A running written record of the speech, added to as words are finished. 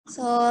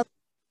So,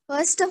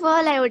 first of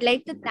all, I would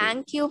like to Great.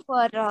 thank you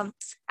for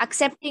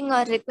accepting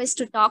our request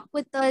to talk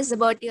with us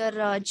about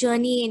your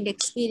journey and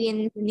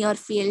experience in your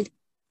field.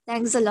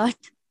 Thanks a lot.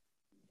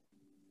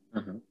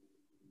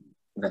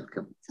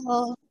 Welcome.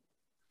 So,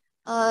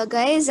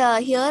 guys,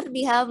 here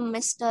we have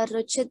Mr.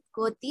 Ruchit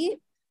Gothi.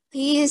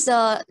 He is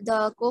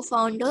the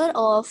co-founder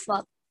of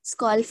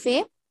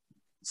Scholfe.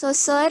 So,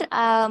 sir,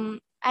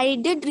 I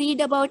did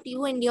read about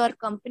you and your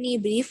company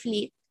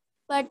briefly,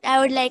 but I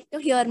would like to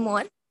hear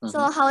more.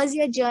 So, how is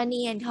your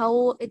journey and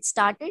how it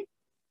started?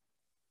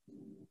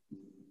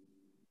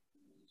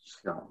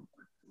 Sure.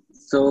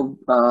 So,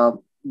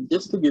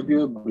 just to give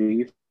you a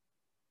brief,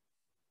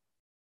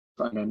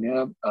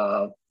 Ananya,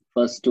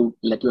 first to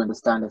let you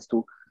understand as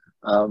to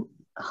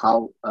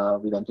how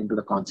we went into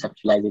the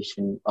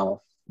conceptualization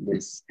of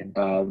this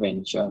entire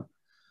venture.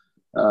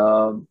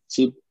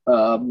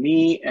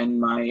 Me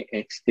and my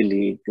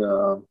ex-colleague,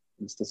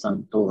 Mr.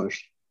 Santosh,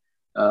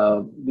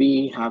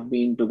 we have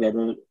been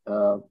together.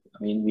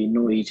 We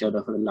know each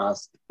other for the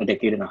last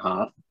decade and a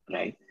half,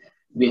 right?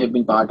 We have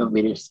been part of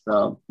various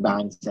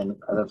banks and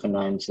other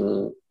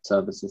financial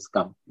services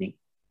company.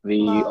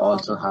 We Wow.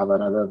 also have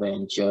another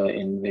venture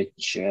in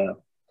which a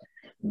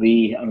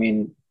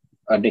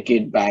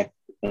decade back,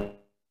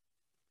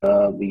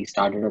 we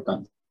started a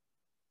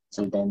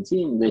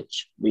consultancy in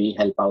which we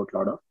help out a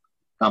lot of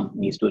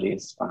companies to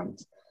raise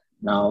funds.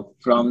 Now,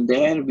 from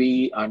there,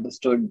 we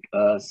understood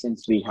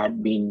since we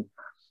had been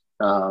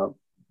uh,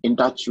 in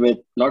touch with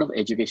a lot of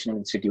educational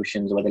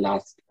institutions over the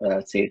last,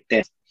 say,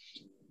 10.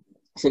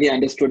 So we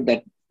understood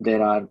that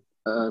there are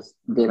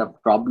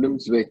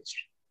problems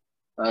which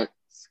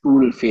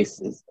school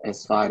faces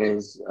as far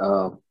as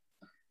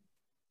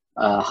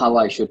how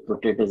I should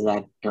put it is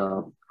that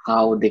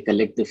how they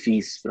collect the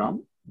fees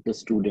from the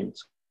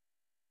students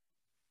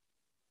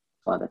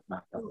for that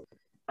matter.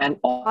 And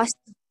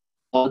Awesome.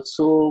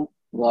 also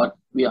what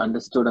we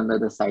understood on the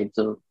other side.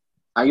 So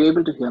are you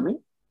able to hear me?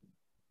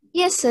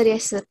 Yes, sir.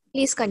 Yes, sir.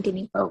 Please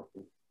continue.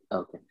 Okay.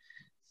 Okay.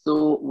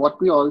 So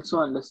what we also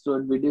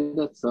understood, we did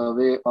a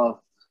survey of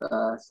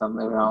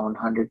somewhere around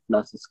 100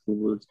 plus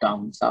schools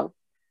down south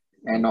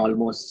and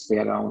almost say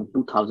around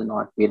 2000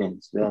 odd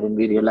parents, wherein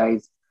we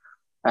realized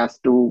as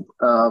to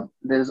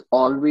there's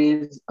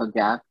always a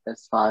gap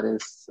as far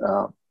as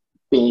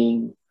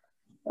paying,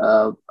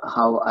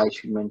 how I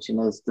should mention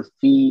is the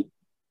fee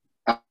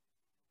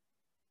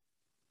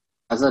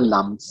as a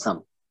lump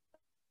sum,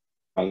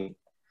 right?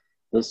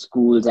 The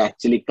schools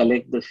actually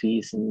collect the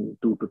fees in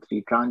 2 to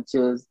 3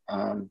 tranches,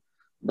 and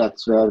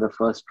that's where the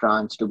first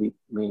tranche to be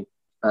made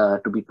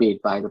to be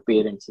paid by the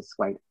parents is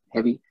quite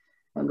heavy,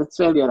 and that's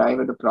where we arrive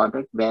at a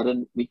product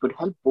wherein we could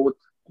help both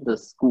the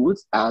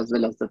schools as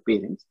well as the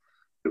parents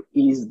to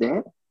ease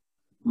their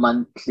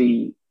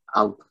monthly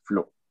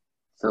outflow.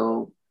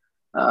 So,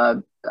 uh,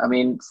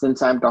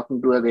 since I'm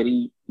talking to a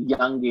very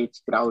young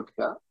age crowd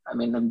here,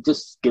 I'm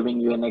just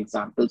giving you an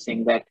example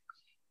saying that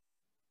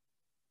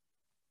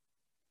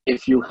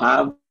if you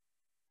have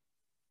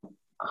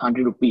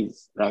 100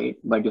 rupees, right,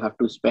 but you have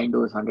to spend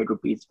those 100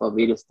 rupees for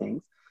various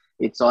things,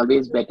 it's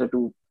always better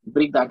to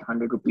break that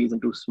 100 rupees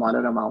into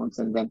smaller amounts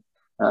and then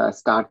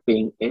start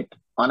paying it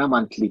on a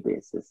monthly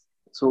basis.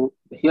 So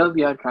here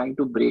we are trying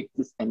to break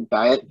this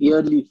entire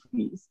yearly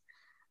fees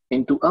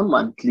into a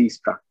monthly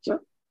structure.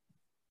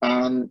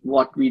 And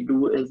what we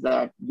do is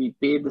that we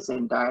pay this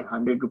entire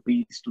 100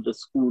 rupees to the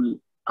school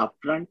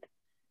upfront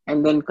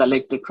and then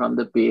collect it from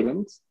the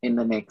parents in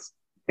the next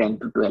 10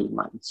 to 12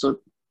 months. So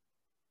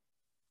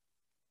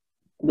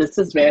this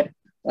is where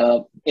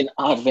in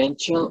our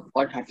venture,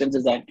 what happens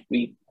is that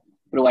we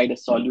provide a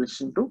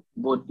solution to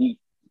both the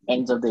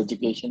ends of the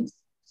education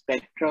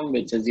spectrum,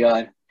 which is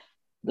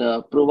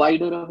the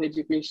provider of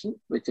education,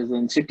 which is the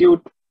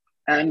institute,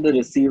 and the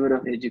receiver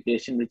of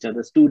education, which are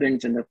the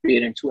students and the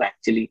parents who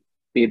actually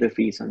pay the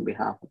fees on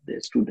behalf of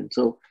their students.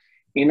 So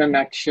in a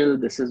nutshell,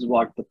 this is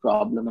what the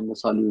problem and the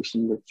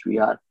solution which we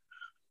are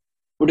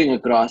putting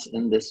across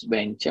in this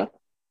venture.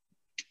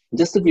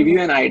 Just to give you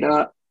an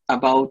idea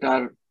about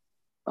our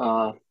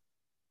uh,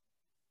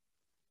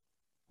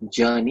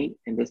 journey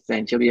in this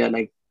venture, we are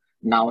like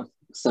now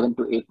 7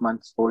 to 8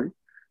 months old.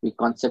 We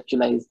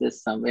conceptualized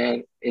this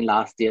somewhere in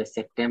last year,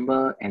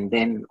 September, and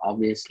then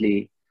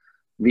obviously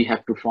we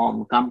have to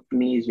form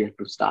companies, we have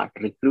to start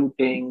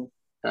recruiting.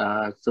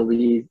 So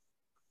we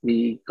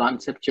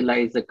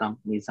conceptualized the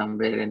company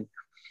somewhere in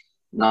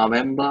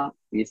November.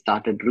 We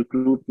started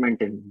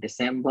recruitment in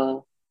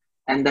December,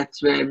 and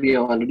that's where we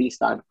already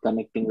started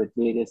connecting with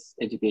various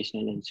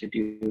educational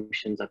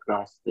institutions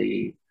across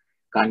the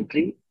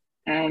country.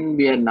 And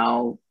we are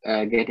now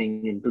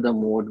getting into the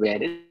mode where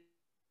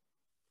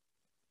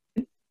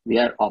we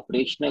are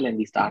operational and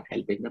we start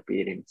helping the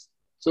parents.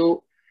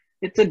 So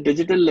it's a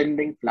digital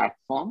lending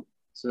platform.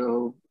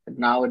 So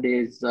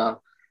nowadays,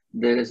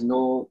 there is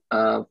no,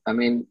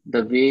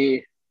 the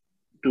way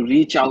to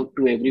reach out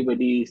to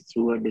everybody is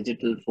through a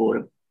digital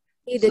forum.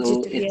 So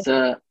E-digital, yes. it's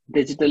a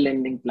digital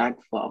lending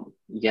platform.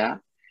 Yeah.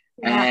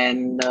 Yeah.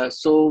 And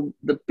so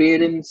the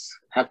parents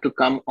have to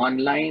come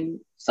online.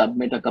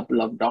 submit a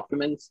couple of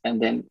documents,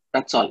 and then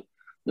that's all.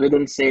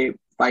 Within, say,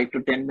 5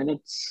 to 10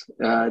 minutes,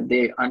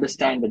 they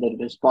understand whether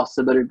it is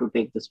possible to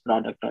take this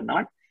product or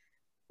not.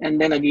 And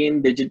then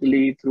again,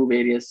 digitally through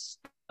various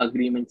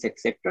agreements,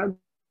 etc.,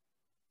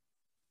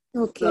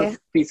 Okay. the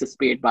fees is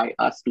paid by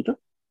us to the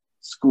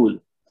school.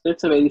 So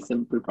it's a very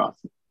simple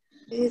process.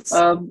 It's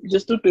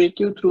Just to take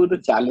you through the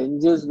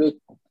challenges, which,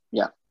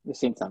 yeah, you're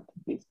saying something,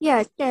 please.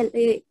 yeah. Tell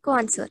go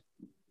on, sir.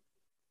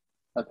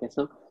 Okay,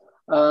 so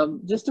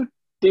just to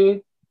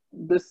take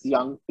this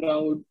young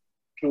crowd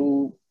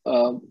through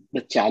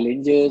the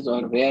challenges,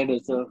 or where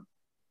does the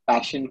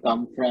passion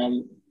come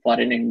from for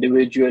an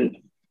individual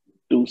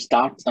to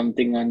start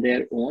something on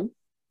their own.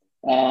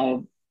 Uh,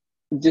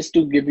 just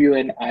to give you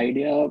an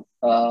idea,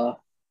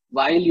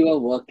 while you are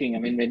working, I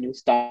mean, when you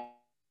start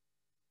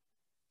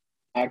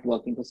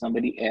working for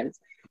somebody else,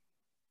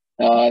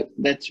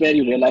 that's where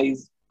you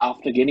realize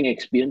after gaining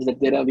experience that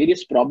there are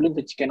various problems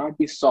which cannot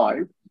be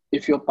solved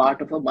if you're part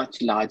of a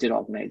much larger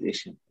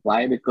organization.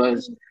 Why?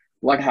 Because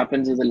what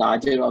happens is a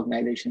larger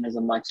organization has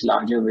a much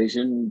larger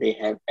vision. They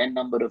have a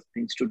number of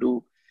things to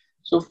do.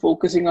 So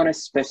focusing on a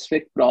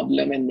specific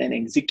problem and then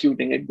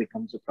executing it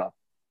becomes a problem.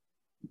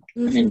 I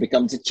mean, Mm-hmm.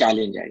 becomes a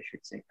challenge, I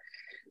should say.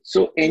 So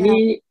Yeah.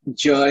 any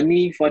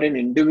journey for an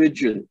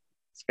individual,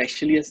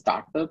 especially a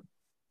startup,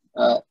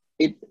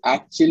 it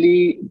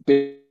actually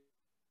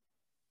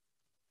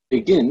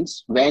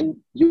begins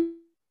when you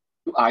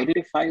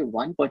identify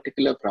one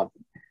particular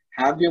problem,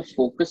 have your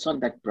focus on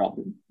that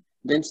problem,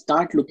 then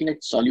start looking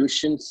at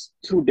solutions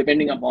through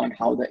depending upon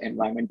how the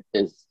environment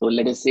is. So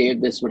let us say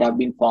if this would have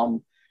been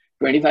formed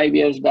 25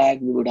 years back,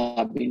 we would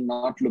have been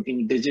not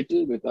looking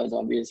digital because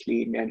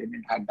obviously India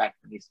didn't have that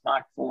many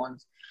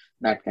smartphones,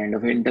 that kind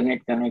of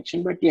internet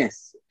connection. But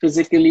yes,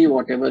 physically,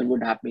 whatever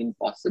would have been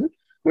possible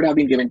would have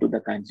been given to the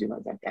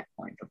consumers at that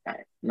point of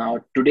time. Now,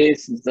 today,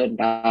 since the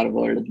entire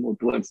world has moved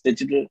towards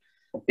digital,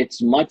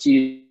 it's much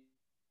easier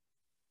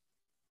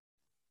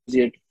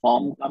to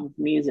form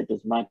companies, it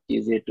is much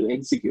easier to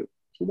execute.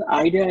 So the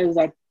idea is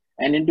that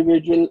an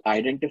individual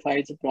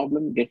identifies a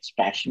problem, gets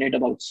passionate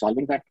about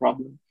solving that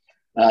problem,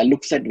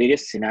 looks at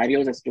various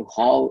scenarios as to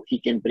how he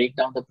can break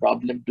down the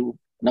problem to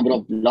number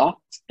of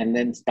blocks and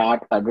then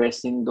start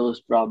addressing those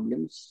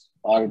problems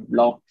or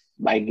blocks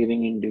by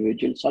giving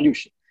individual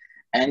solutions.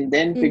 And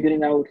then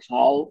figuring Mm. out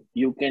how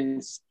you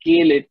can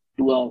scale it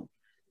to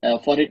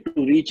for it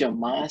to reach a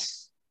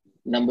mass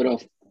number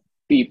of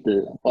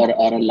people, or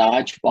a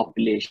large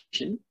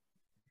population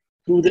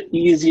through the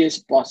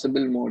easiest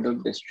possible mode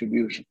of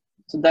distribution.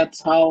 So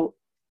that's how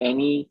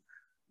any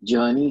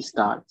journey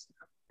starts.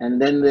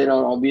 And then there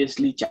are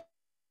obviously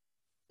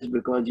challenges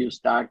because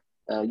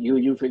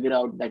you figure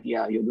out that,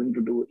 yeah, you're going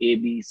to do A,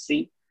 B,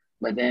 C,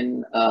 but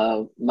then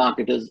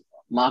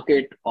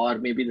market, or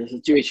maybe the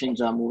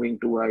situations are moving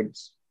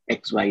towards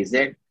X, Y,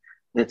 Z.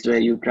 That's where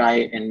you try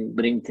and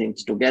bring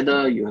things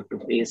together. You have to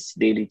face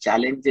daily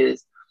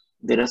challenges.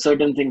 There are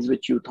certain things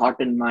which you thought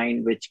in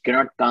mind which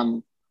cannot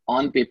come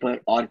on paper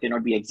or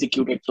cannot be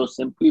executed so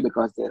simply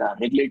because there are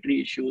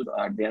regulatory issues,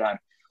 or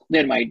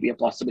there might be a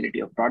possibility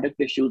of product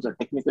issues or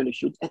technical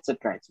issues,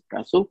 etc.,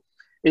 etc. So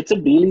it's a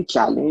daily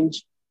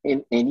challenge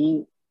in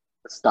any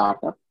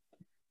startup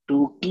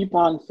to keep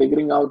on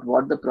figuring out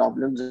what the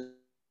problems are,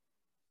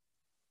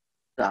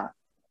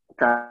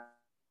 trying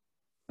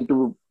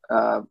to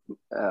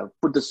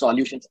put the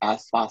solutions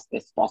as fast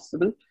as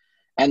possible,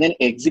 and then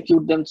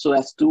execute them so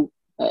as to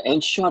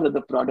ensure that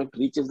the product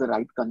reaches the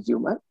right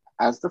consumer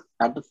at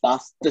the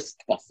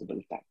fastest possible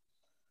time.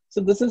 So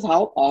this is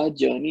how our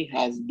journey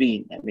has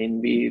been. I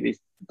mean, we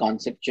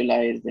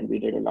conceptualized and we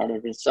did a lot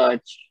of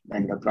research,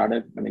 then the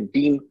product, I mean,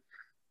 team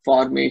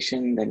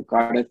formation, then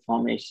product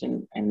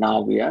formation, and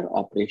now we are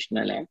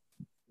operational and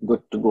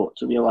good to go.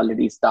 So we have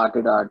already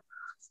started our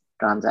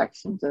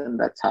transactions, and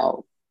that's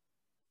how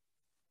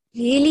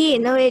Really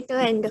innovative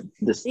and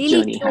this really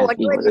journey true. has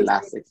been Whatever over the you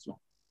last said. 6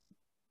 months.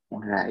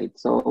 Right.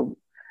 So,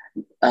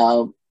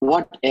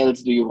 what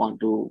else do you want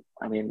to,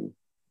 I mean,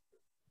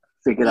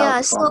 figure Yeah.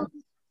 out So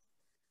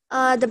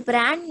from? the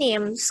brand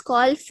name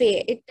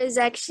Scholfe, it is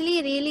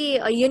actually really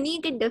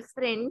unique and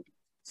different.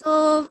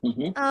 So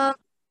Mhm. uh,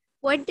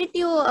 what did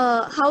you?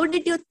 How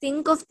did you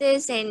think of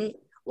this, and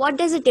what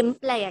does it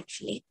imply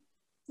actually?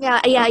 Yeah.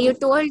 Yeah. You Okay.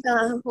 told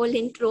the whole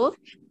intro,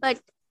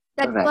 but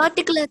that Right.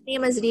 particular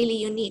name is really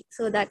unique.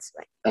 So that's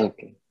why.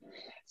 Okay.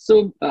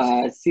 So,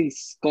 see,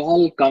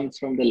 school comes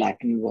from the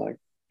Latin word.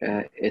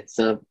 It's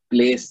a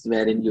place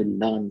wherein you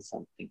learn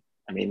something.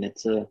 I mean,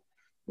 it's a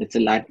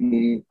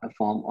Latin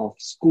form of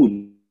school,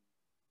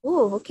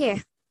 Oh,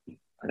 okay.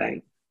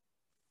 right?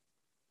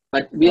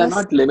 But Yes. we are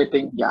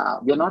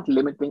not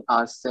limiting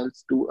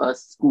ourselves to a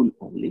school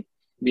only.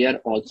 We are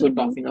also Mm-hmm.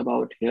 talking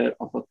about here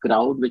of a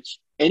crowd which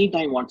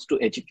anytime wants to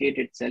educate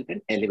itself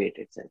and elevate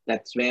itself.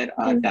 That's where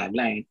our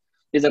tagline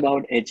is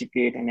about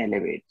educate and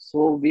elevate.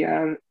 So we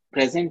are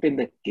present in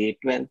the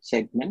K-12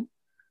 segment,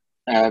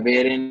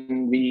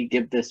 wherein we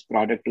give this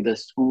product to the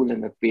school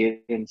and the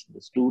parents and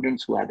the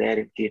students who are there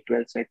in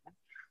K-12 segment.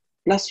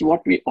 Plus,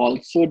 what we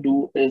also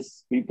do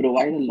is we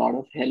provide a lot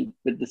of help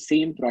with the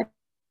same product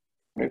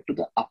to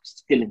the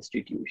upskill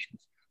institutions.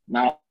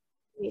 Now,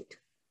 Great.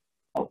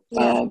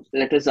 Yeah.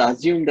 let us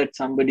assume that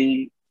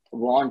somebody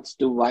wants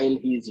to, while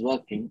he's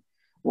working,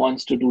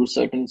 wants to do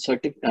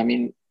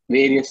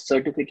various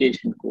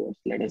certification course,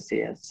 let us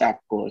say a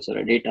SAP course or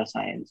a data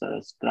science or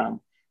a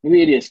Scrum.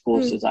 Various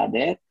courses are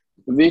there,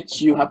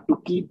 which you have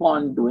to keep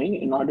on doing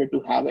in order to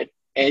have an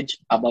edge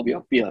above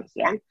your peers,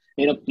 right?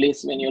 In a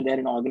place when you're there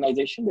in an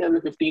organization, there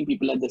will be 15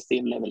 people at the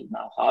same level.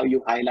 Now, how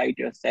you highlight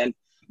yourself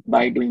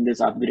by doing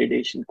this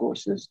upgradation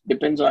courses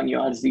depends on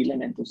your zeal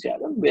and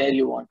enthusiasm, where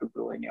you want to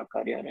grow in your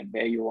career and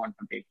where you want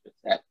to take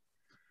yourself.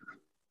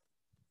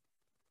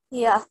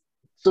 Yeah.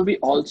 So we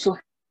also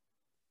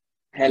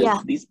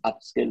help these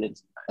upskill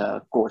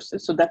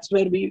courses. So that's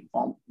where we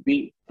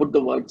put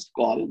the word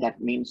Scholfe. That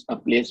means a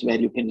place where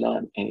you can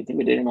learn anything.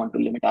 We didn't want to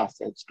limit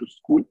ourselves to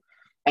school.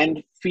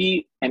 And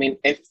FE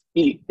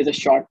is a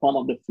short form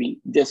of the fee,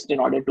 just in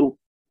order to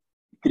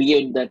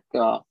create that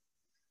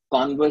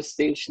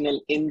conversational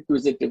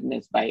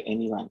inquisitiveness by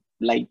anyone,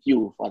 like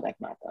you for that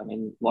matter. I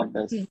mean, what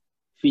does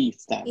fee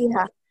stand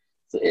for?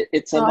 So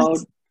it's about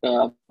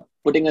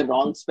putting a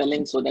wrong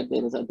spelling so that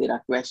there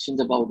are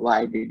questions about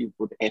why did you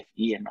put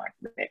FE and not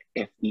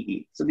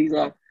FEE. So these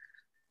are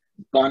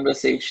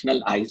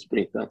conversational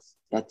icebreakers.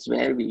 That's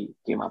where we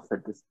came up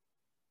with this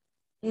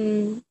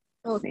name,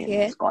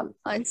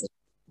 Scholfe.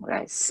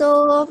 Right.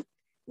 So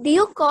do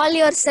you call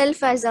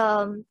yourself as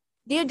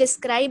do you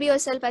describe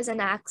yourself as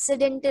an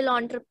accidental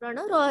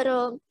entrepreneur or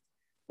a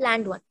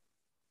planned one?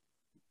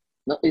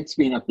 No, it's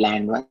been a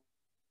planned one.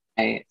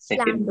 My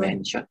second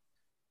venture.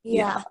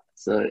 Yeah.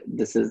 So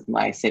this is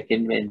my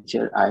second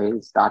venture. I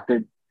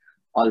started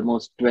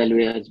almost 12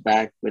 years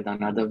back with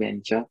another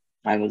venture.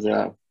 I was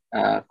a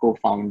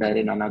co-founder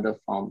in another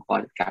firm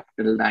called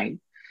Capital 9.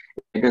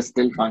 It is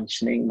still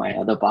functioning. My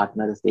other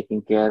partner is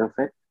taking care of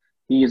it.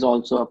 He is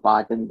also a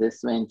part in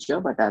this venture,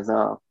 but as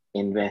an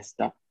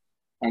investor.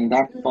 And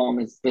that firm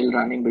is still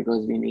running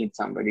because we need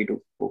somebody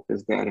to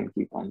focus there and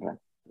keep on running.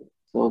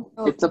 So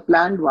it's a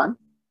planned one.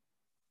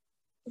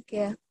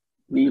 Okay.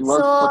 We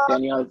worked for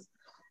 10 years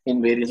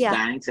in various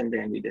banks, and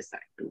then we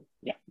decided to,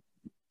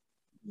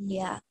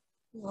 Yeah.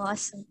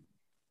 Awesome.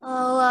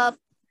 I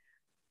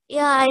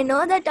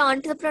know that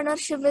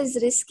entrepreneurship is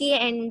risky,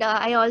 and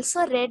I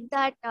also read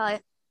that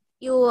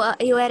you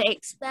were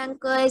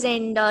ex-bankers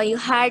and you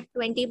had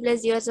 20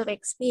 plus years of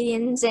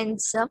experience and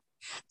stuff.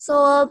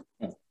 So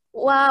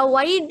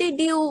why did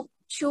you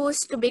choose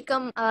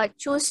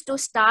to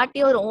start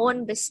your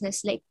own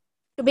business, like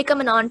to become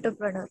an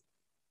entrepreneur?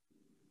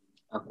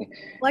 Okay.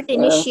 What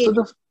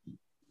initiated?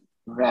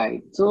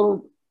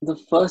 So the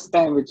first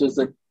time, which was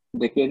a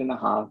decade and a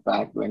half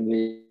back, when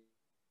we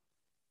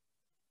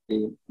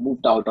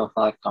moved out of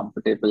our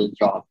comfortable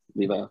job,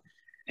 we were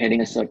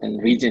heading a certain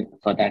region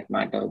for that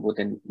matter. Both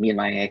me and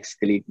my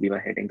ex-colleague, we were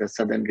heading the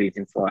southern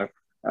region for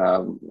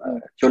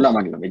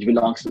Cholamandalam, which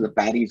belongs to the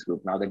Paris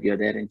group. Now that you're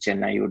there in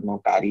Chennai, you would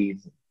know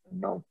Paris,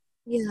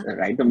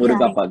 right? The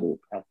Murugappa group.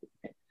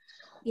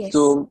 Yes.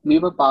 So we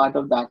were part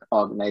of that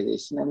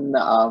organization,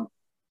 and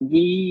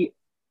we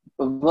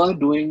were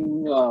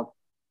doing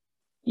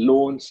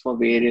loans for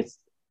various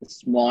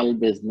small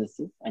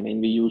businesses. I mean,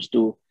 we used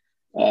to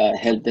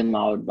help them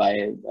out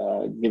by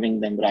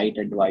giving them right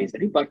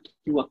advisory, but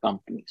through a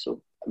company.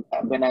 So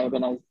when I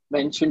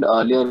mentioned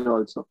earlier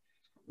also,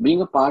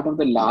 being a part of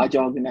the large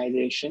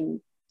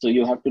organization, so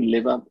you have to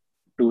live up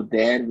to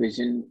their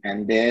vision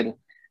and their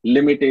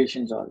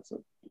limitations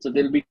also. So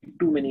there'll be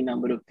too many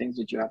number of things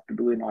which you have to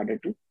do in order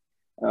to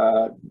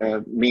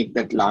make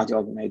that large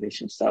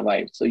organization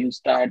survive. So you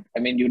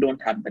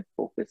don't have that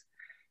focus.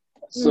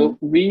 So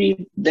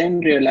we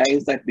then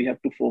realized that we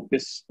have to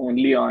focus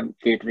only on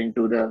catering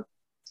to the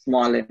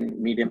small and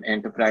medium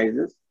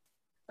enterprises.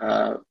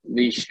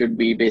 We should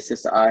be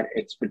basis our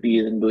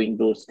expertise in doing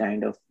those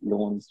kind of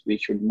loans. We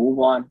should move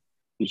on.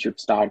 We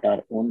should start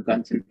our own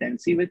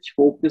consultancy, which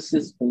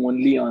focuses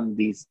only on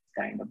these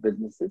kind of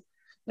businesses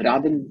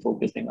rather than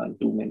focusing on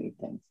too many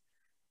things.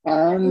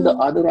 And the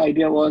other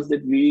idea was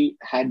that we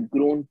had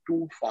grown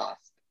too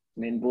fast.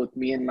 I mean, both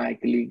me and my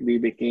colleague, we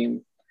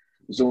became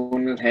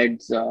zonal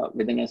heads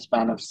within a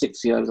span of 5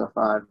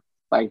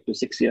 to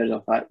 6 years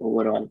of our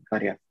overall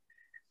career.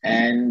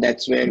 And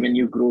that's where when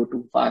you grow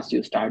too fast,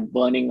 you start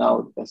burning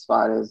out as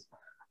far as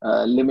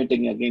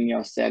limiting again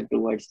yourself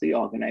towards the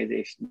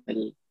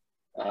organizational,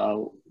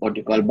 what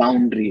you call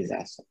boundaries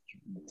as such.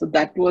 So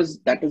that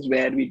is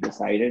where we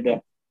decided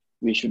that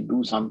we should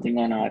do something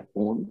on our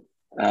own.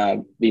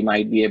 We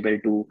might be able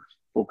to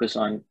focus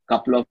on a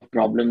couple of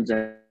problems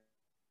and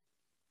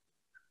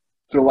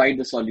provide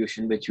the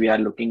solution which we are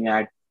looking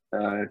at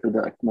to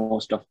the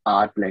utmost of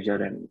our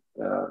pleasure and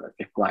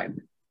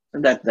requirement.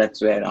 And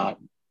that's where our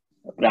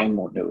prime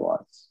motive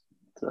was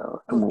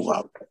to move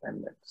out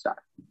and then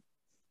start.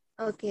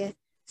 Okay.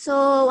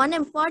 So one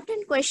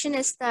important question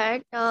is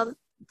that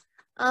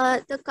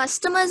the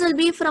customers will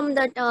be from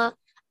that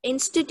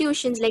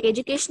institutions, like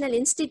educational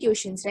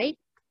institutions, right?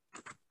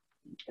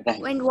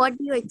 Right. And what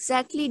do you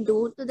exactly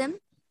do to them?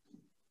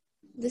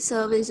 The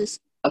services.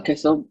 Okay,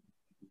 so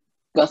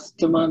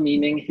Customer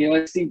meaning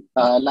here, see,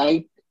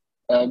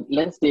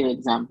 let's take an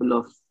example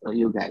of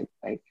you guys,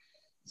 right?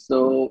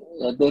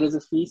 So there is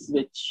a fees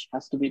which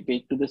has to be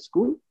paid to the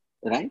school,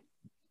 right?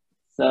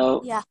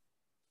 So, Yeah.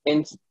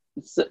 in,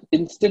 so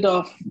instead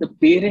of the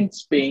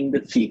parents paying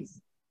the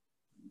fees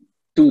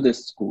to the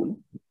school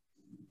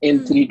in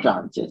Mm. three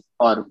tranches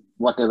or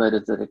whatever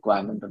is the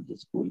requirement of the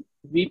school,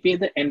 we pay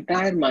the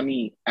entire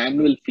money,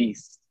 annual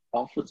fees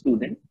of a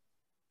student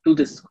to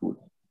the school.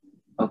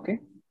 Okay.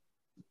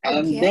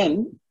 And Okay.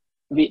 then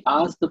we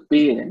ask the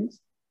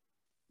parents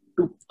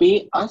to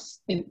pay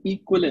us in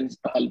equal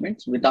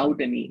installments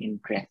without any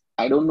interest.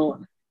 I don't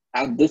know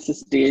at this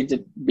stage,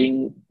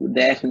 being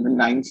there in the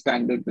ninth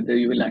standard, whether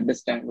you will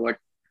understand what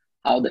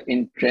how the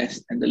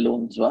interest and the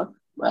loans work.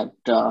 But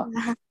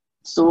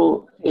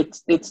so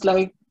it's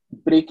like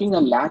breaking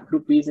a lakh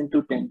rupees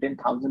into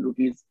 10,000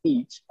 rupees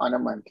each on a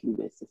monthly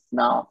basis.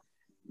 Now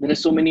there are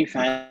so many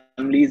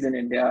families in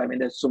India. I mean,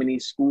 there's so many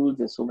schools,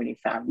 there's so many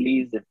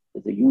families,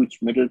 there's a huge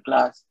middle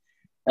class.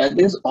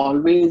 There's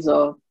always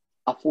a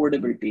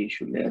affordability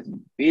issue. There's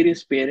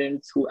various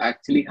parents who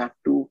actually have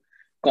to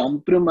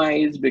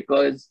compromise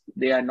because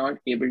they are not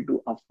able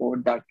to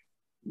afford that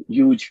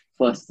huge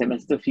first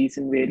semester fees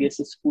in various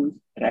schools,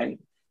 right?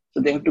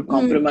 So they have to Mm.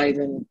 compromise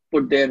and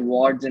put their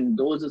wards in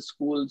those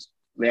schools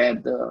where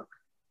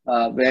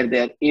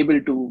they're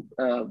able to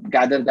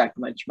gather that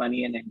much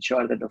money and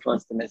ensure that the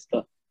first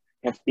semester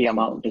hefty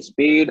amount is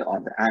paid, or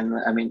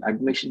I mean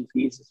admission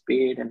fees is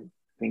paid and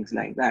things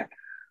like that.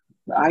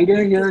 The idea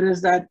Okay. here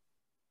is that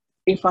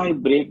if I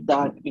break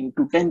that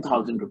into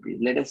 10,000 rupees,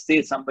 let us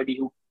say somebody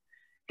who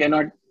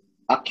cannot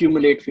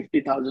accumulate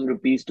 50,000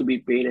 rupees to be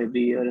paid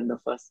every year in the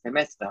first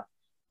semester,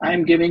 I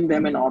am giving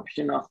them an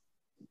option of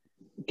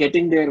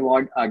getting their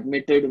ward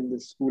admitted in the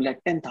school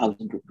at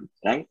 10,000 rupees,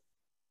 right?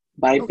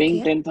 By paying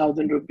Okay.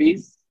 10,000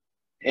 rupees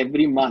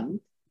every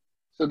month.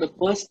 So the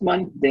first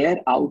month, their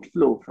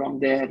outflow from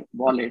their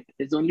wallet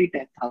is only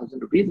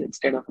 10,000 rupees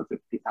instead of a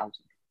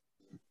 50,000.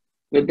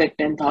 With that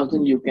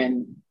 10,000, you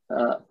can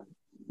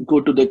go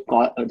to the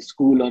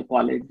school or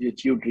college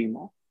which you dream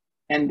of.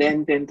 And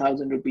then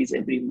 10,000 rupees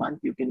every month,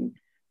 you can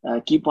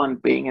keep on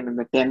paying. And in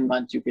the 10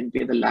 months, you can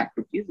pay the lakh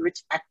rupees, which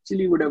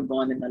actually would have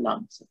gone in a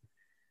lump sum.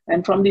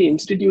 And from the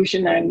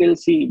institution angle,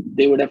 see,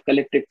 they would have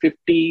collected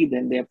 50,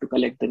 then they have to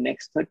collect the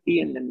next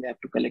 30, and then they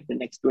have to collect the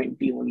next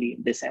 20 only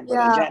in December or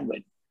Yeah.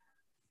 January.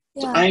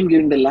 So Yeah. I am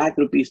giving the lakh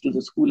rupees to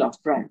the school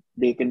upfront.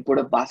 They can put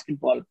up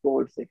basketball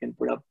courts, they can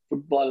put up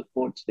football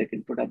courts, they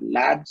can put up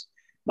labs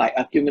by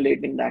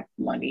accumulating that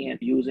money and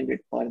using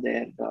it for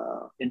their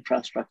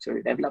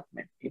infrastructure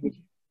development.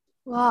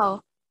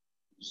 Wow.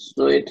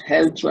 So it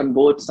helps on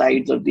both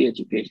sides of the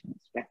education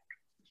spectrum.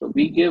 So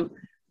we give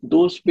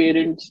those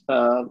parents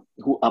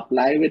who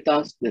apply with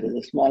us, there is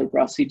a small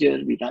procedure,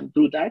 we run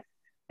through that.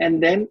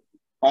 And then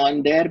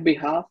on their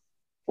behalf,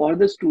 for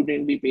the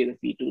student, we pay the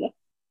fee to the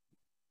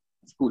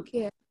school.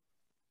 Okay.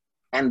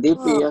 And they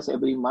Wow. pay us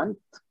every month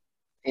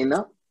in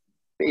a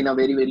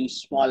very, very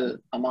small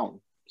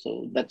amount.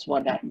 So that's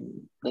what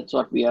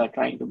we are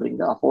trying to bring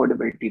the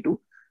affordability to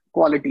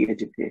quality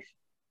education.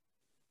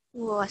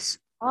 Was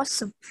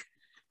awesome.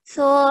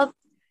 So,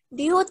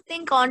 do you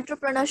think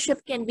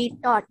entrepreneurship can be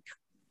taught,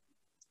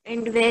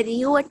 and where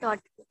you were taught?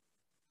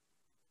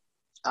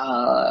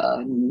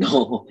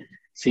 No.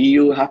 See,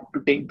 you have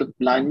to take the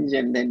plunge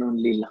and then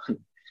only learn.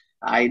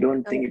 I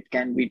don't Uh, think it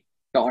can be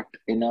taught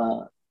in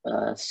a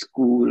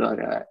school or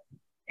a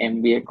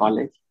MBA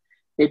college.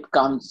 It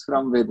comes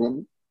from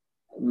within.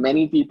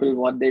 Many people,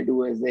 what they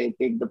do is they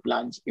take the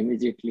plunge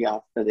immediately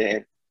after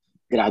their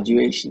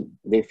graduation.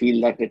 They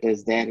feel that it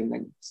is there, and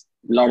then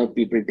a lot of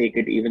people take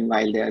it even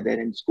while they are there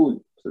in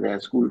school. So there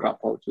are school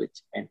dropouts which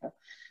enter.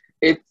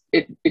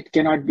 It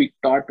cannot be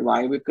taught.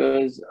 Why?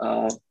 Because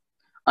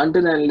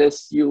until and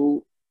unless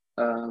you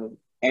uh,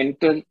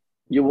 enter,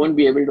 you won't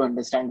be able to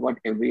understand what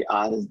every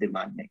hour is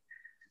demanding.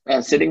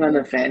 Sitting on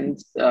the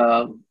fence,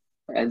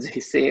 as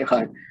we say,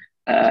 or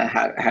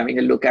having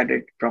a look at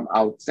it from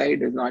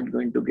outside is not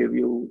going to give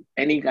you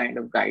any kind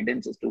of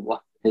guidance as to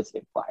what is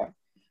required.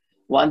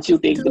 Once you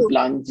take the True.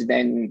 plunge,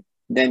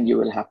 then you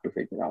will have to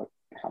figure out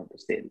how to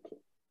sail through.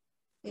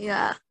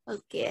 Yeah.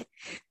 Okay.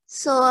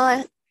 So,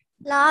 at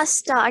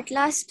last,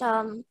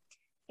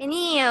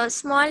 any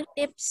small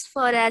tips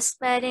for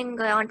aspiring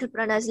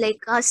entrepreneurs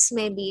like us,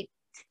 maybe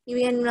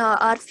even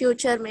our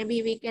future,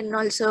 maybe we can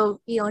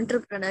also be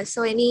entrepreneurs.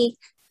 So, any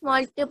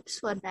small tips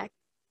for that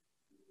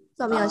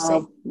from your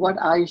side? What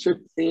I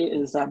should say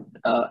is that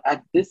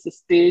at this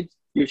stage,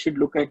 you should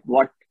look at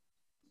what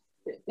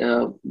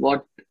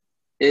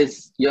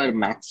is your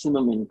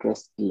maximum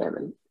interest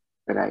level,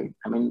 right?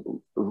 I mean,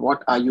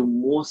 what are you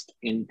most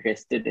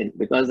interested in?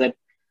 Because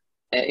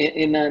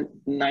in a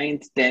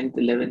ninth, 10th,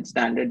 11th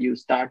standard, you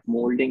start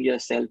molding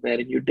yourself where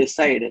you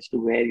decide as to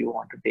where you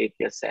want to take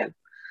yourself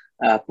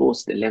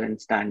post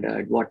 11th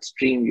standard, what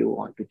stream you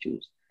want to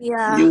choose.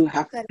 Yeah. You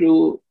have Correct.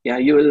 to, yeah,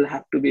 you will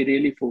have to be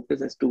really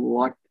focused as to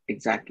what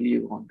exactly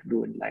you want to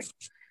do in life.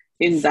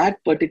 In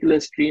that particular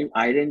stream,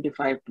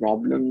 identify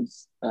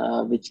problems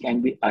which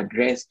can be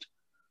addressed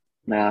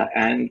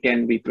and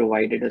can be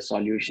provided a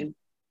solution.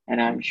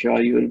 And I'm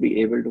sure you will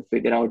be able to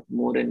figure out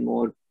more and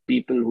more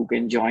people who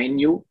can join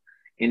you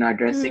in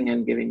addressing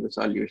and giving the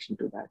solution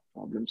to that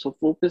problem. So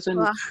focus on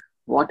Wow.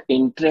 what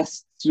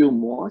interests you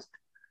most.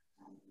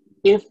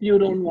 If you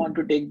don't want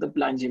to take the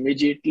plunge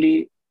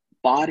immediately,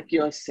 park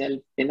yourself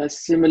in a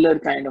similar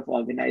kind of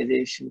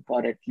organization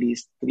for at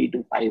least 3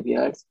 to 5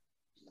 years.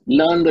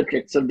 Learn the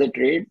tricks of the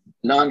trade,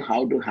 learn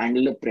how to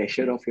handle the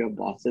pressure of your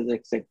bosses,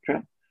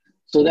 etc.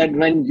 So that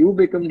when you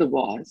become the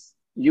boss,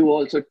 you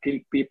also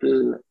treat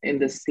people in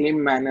the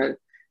same manner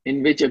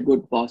in which a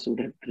good boss would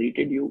have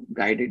treated you,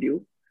 guided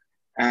you,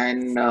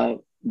 and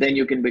then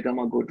you can become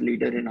a good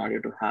leader in order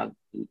to have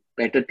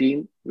better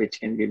team, which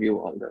can give you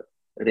all the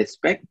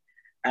respect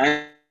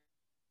and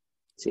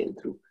sail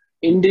through.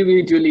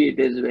 Individually, it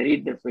is very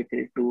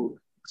difficult to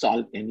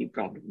solve any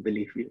problem,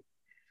 believe me.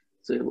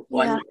 So Yeah,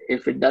 one,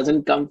 if it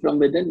doesn't come from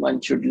within, one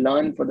should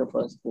learn for the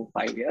first 4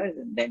 5 years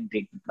and then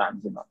take the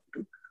plans in order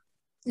to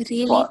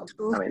really for.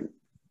 true. I mean,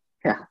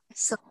 yeah,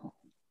 So,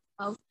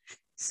 wow.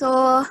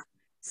 So,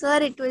 sir,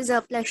 it was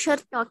a pleasure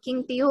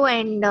talking to you,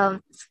 and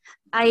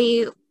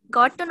I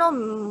got to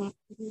know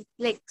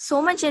like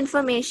so much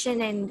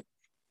information, and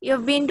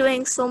you've been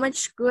doing so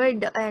much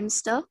good and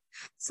stuff.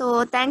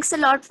 So, thanks a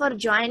lot for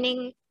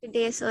joining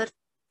today, sir.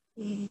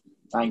 Mm,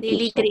 thank you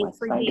Really so much.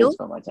 grateful to Thank you you.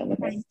 so much. And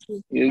Thank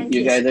you. you, Thank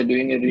you you, sir. guys are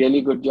doing a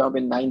really good job.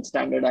 In ninth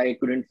standard, I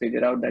couldn't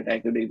figure out that I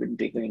could even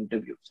take an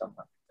interview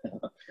someone.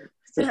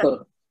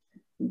 So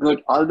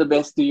good. All the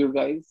best to you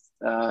guys.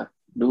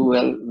 Do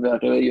well,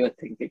 whatever you are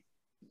thinking.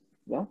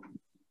 Yeah.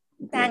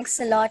 Great. Thanks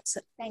a lot,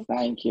 sir. Thank you.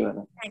 Thank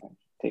you. Thank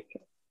Take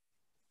care.